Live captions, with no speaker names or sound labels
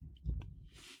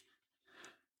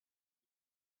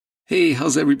Hey,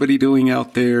 how's everybody doing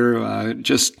out there?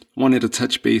 Just wanted to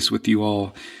touch base with you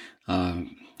all.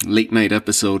 Late night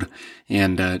episode,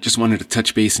 and just wanted to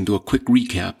touch base and do a quick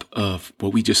recap of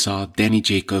what we just saw. Danny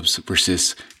Jacobs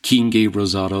versus King Gabe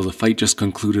Rosado. The fight just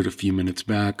concluded a few minutes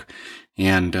back,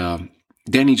 and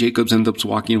Danny Jacobs ends up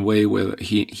walking away with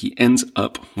he ends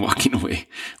up walking away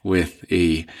with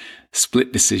a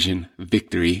split decision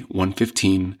victory,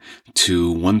 115 to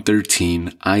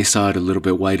 113. I saw it a little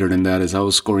bit wider than that. As I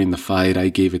was scoring the fight, I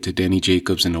gave it to Danny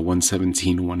Jacobs in a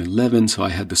 117, 111, so I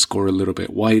had to score a little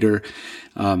bit wider.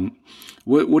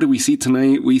 What did we see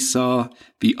tonight? We saw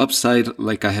the upside,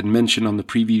 like I had mentioned on the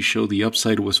preview show, the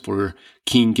upside was for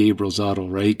King Gabe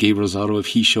Rosado, right? Gabe Rosado, if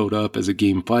he showed up as a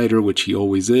game fighter, which he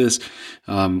always is,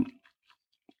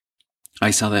 I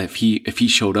saw that if he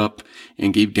showed up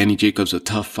and gave Danny Jacobs a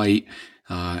tough fight,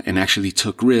 and actually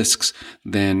took risks,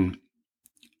 then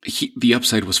the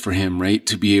upside was for him, right?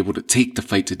 To be able to take the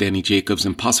fight to Danny Jacobs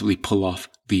and possibly pull off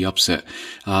the upset.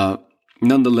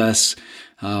 Nonetheless,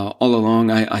 all along,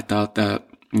 I thought that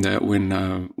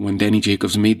when Danny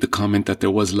Jacobs made the comment that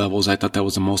there was levels, I thought that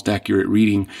was the most accurate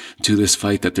reading to this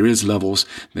fight, that there is levels,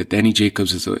 that Danny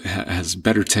Jacobs has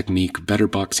better technique, better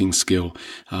boxing skill,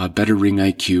 better ring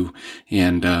IQ,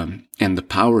 and the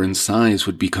power and size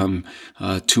would become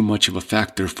too much of a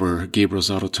factor for Gabe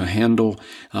Rosado to handle.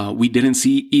 We didn't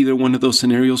see either one of those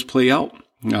scenarios play out.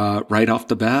 Right off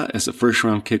the bat, as the first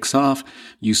round kicks off,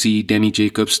 you see Danny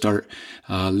Jacobs start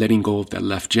letting go of that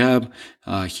left jab.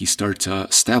 He starts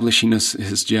establishing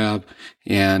his jab,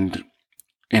 and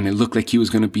it looked like he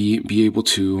was going to be able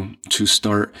to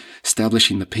start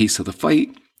establishing the pace of the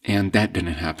fight. And that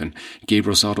didn't happen. Gabe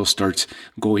Rosado starts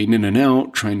going in and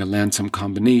out, trying to land some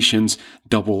combinations,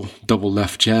 double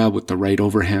left jab with the right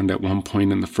overhand at one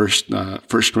point in the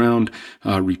first round,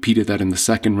 repeated that in the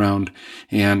second round.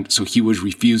 And so he was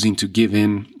refusing to give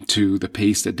in to the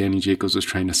pace that Danny Jacobs was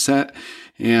trying to set.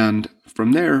 And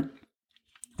from there,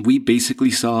 we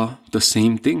basically saw the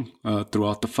same thing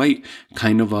throughout the fight.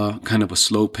 Kind of a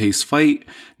slow paced fight.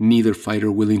 Neither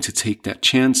fighter willing to take that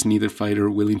chance. Neither fighter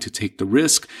willing to take the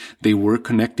risk. They were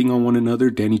connecting on one another.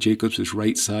 Danny Jacobs'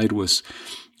 right side was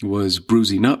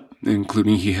bruising up,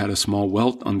 including he had a small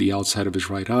welt on the outside of his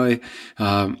right eye.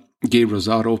 Gabe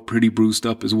Rosado pretty bruised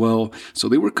up as well. So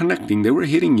they were connecting. They were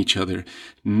hitting each other.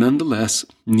 Nonetheless,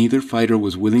 neither fighter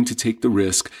was willing to take the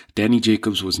risk. Danny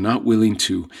Jacobs was not willing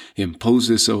to impose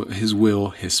his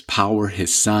will, his power,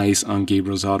 his size on Gabe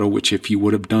Rosado, which if he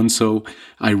would have done so,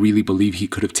 I really believe he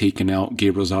could have taken out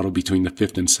Gabe Rosado between the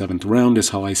 5th and 7th round, is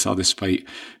how I saw this fight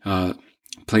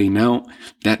playing out.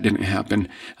 That didn't happen.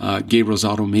 Gabe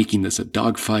Rosado making this a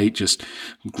dogfight, just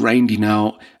grinding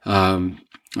out a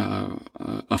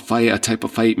type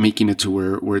of fight, making it to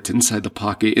where it's inside the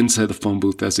pocket, inside the phone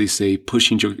booth, as they say,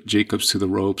 pushing Jacobs to the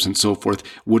ropes and so forth,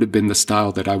 would have been the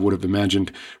style that I would have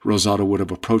imagined Rosado would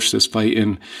have approached this fight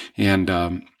in, and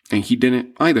he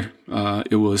didn't either.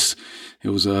 It was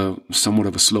a somewhat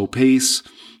of a slow pace,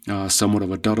 somewhat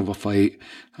of a dud of a fight.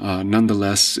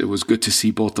 Nonetheless, it was good to see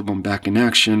both of them back in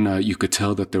action. You could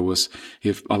tell that there was,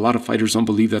 if a lot of fighters don't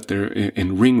believe that they're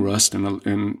in ring rust and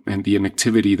the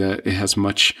inactivity, that it has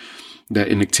much, that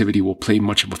inactivity will play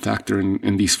much of a factor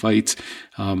in these fights.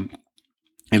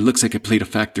 It looks like it played a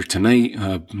factor tonight.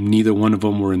 Neither one of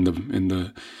them were in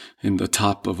the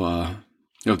top of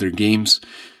their games.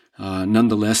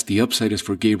 Nonetheless, the upside is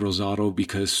for Gabe Rosado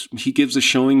because he gives a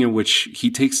showing in which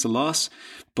he takes the loss,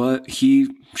 but he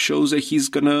shows that he's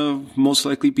gonna most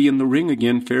likely be in the ring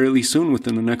again fairly soon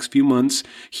within the next few months.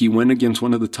 He went against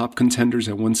one of the top contenders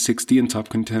at 160 and top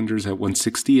contenders at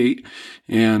 168,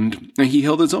 and he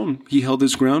held his own. He held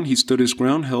his ground. He stood his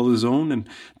ground, held his own, and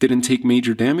didn't take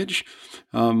major damage.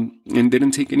 And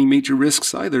didn't take any major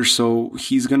risks either. So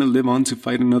he's going to live on to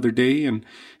fight another day and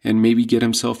maybe get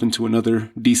himself into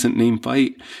another decent name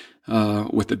fight,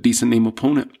 with a decent name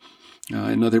opponent.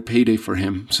 Another payday for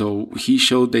him. So he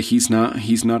showed that he's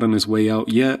not on his way out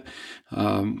yet.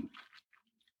 And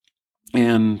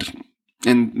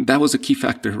that was a key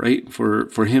factor, right?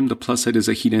 For him, the plus side is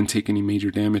that he didn't take any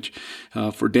major damage.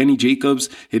 For Danny Jacobs,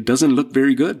 it doesn't look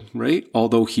very good, right?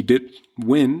 Although he did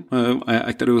win.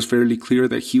 I thought it was fairly clear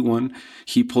that he won.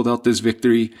 He pulled out this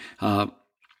victory. I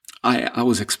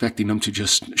was expecting him to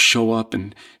just show up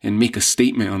and make a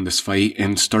statement on this fight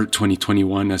and start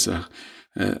 2021 as a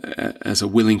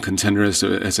willing contender,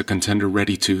 as a contender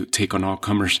ready to take on all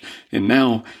comers. And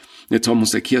now it's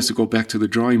almost like he has to go back to the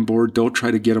drawing board. They'll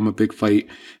try to get him a big fight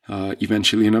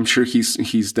eventually, and I'm sure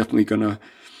he's definitely gonna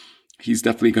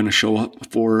show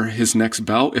up for his next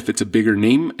bout if it's a bigger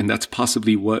name. And that's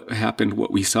possibly what happened.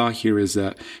 What we saw here is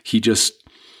that he just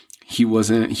he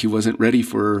wasn't ready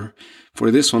for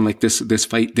this one. Like this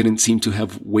fight didn't seem to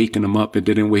have waken him up. It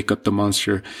didn't wake up the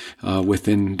monster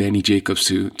within Danny Jacobs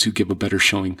to give a better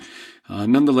showing.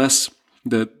 Nonetheless,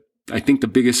 I think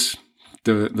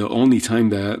the only time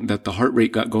that the heart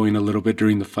rate got going a little bit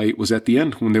during the fight was at the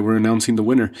end when they were announcing the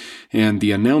winner. And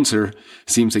the announcer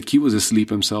seems like he was asleep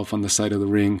himself on the side of the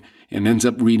ring and ends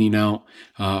up reading out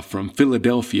from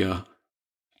Philadelphia,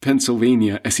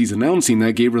 Pennsylvania. As he's announcing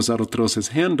that, Gabe Rosado throws his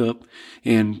hand up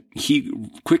and he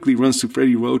quickly runs to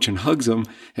Freddie Roach and hugs him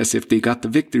as if they got the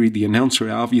victory. The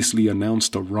announcer obviously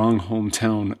announced the wrong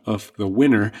hometown of the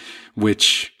winner,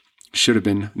 which should have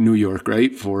been New York,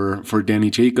 right? For Danny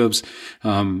Jacobs.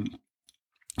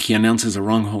 He announces the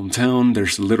wrong hometown.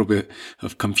 There's a little bit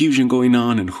of confusion going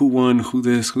on and who won, who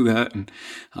this, who that. And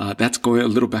that's going a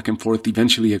little back and forth.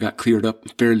 Eventually, it got cleared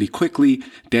up fairly quickly.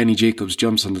 Danny Jacobs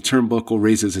jumps on the turnbuckle,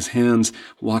 raises his hands,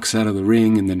 walks out of the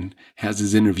ring, and then has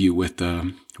his interview with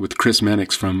Chris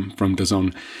Mannix from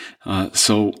DAZN.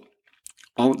 So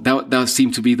all that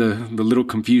seemed to be the little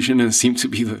confusion, and it seemed to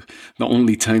be the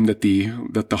only time that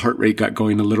the heart rate got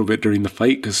going a little bit during the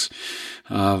fight. Because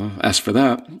as for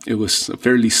that, it was a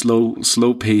fairly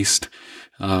slow paced,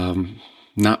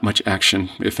 not much action,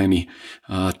 if any,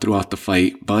 throughout the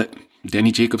fight. But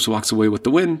Danny Jacobs walks away with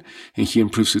the win, and he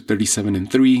improves to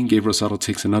 37-3. Gabe Rosado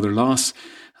takes another loss,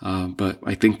 but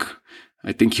I think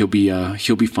he'll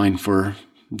be fine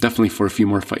definitely for a few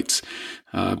more fights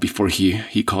before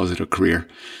he calls it a career.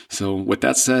 So with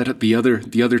that said, the other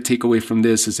takeaway from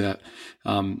this is that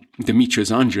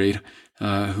Demetrius Andrade,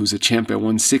 who's a champ at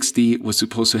 160, was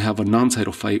supposed to have a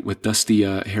non-title fight with Dusty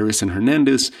Harrison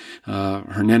Hernandez.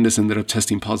 Hernandez ended up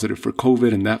testing positive for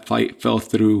COVID, and that fight fell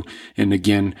through. And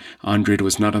again, Andrade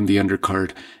was not on the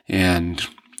undercard, and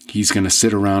he's going to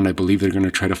sit around. I believe they're going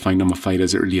to try to find him a fight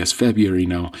as early as February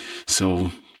now.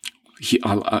 So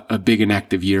a big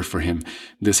inactive year for him.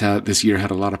 This year had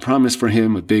a lot of promise for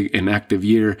him, a big inactive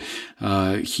year.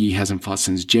 He hasn't fought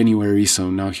since January,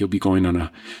 so now he'll be going on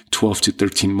a 12 to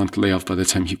 13 month layoff by the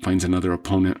time he finds another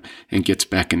opponent and gets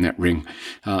back in that ring.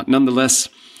 Nonetheless,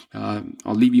 I'll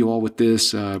leave you all with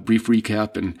this brief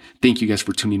recap, and thank you guys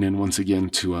for tuning in once again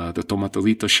to the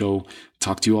Tomatolito Show.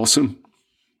 Talk to you all soon.